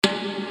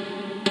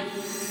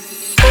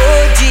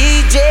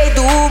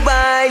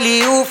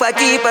baile, ufa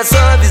aqui passou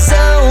a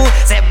visão.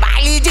 Cê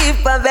baile de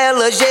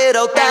favela,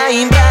 geral tá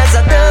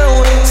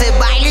embrasadão. Cê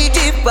baile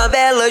de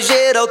favela,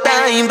 geral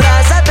tá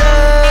embrasadão.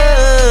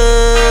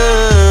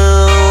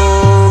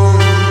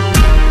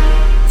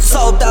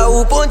 Solta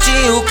o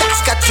pontinho,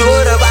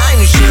 cascachora vai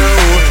no chão.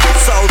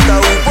 Solta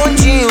o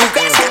pontinho,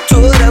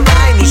 cascachora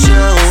vai no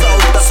chão.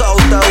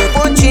 Solta o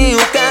pontinho,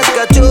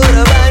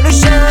 cascachora vai no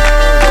chão.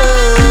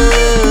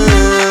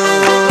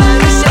 Vai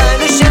no chão,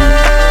 no chão.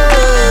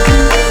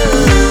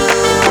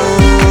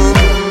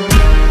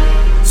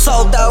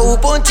 Solta o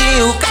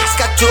pontinho,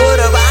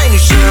 cascachora vai no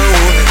chão.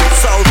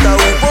 Solta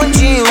o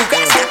pontinho,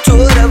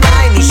 cascachora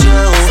vai no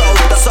chão.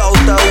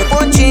 Solta o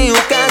pontinho,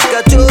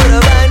 cascachora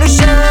vai no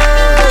chão.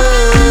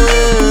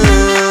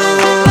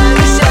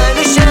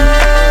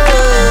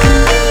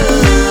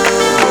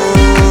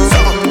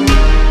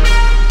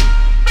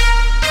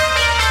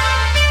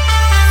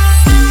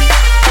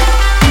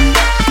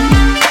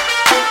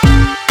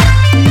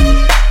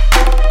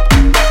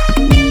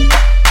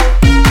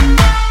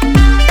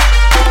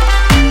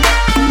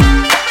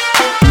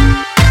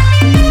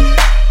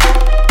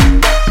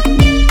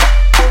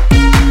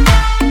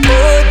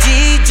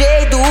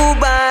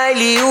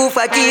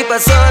 Aqui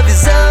passou a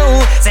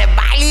visão. Cê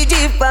baile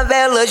de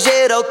favela,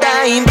 geral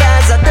tá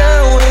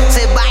embrasadão.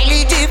 Cê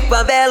baile de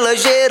favela,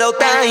 geral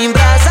tá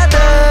embrasadão.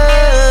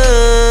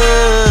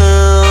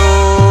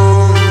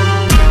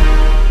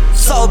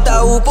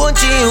 Solta o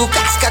pontinho,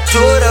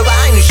 cascachora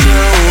vai no chão.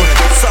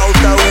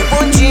 Solta o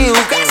pontinho,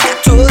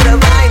 cascachora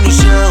vai no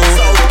chão.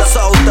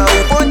 Solta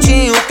o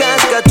pontinho,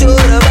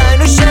 cascachora vai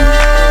no chão.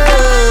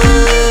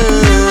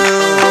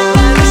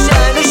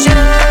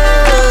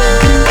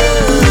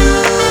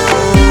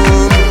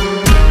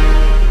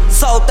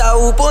 Solta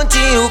o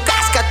pontinho,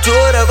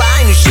 cascachora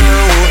vai no chão.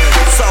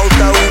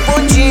 Solta o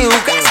pontinho,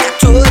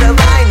 cascachora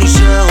vai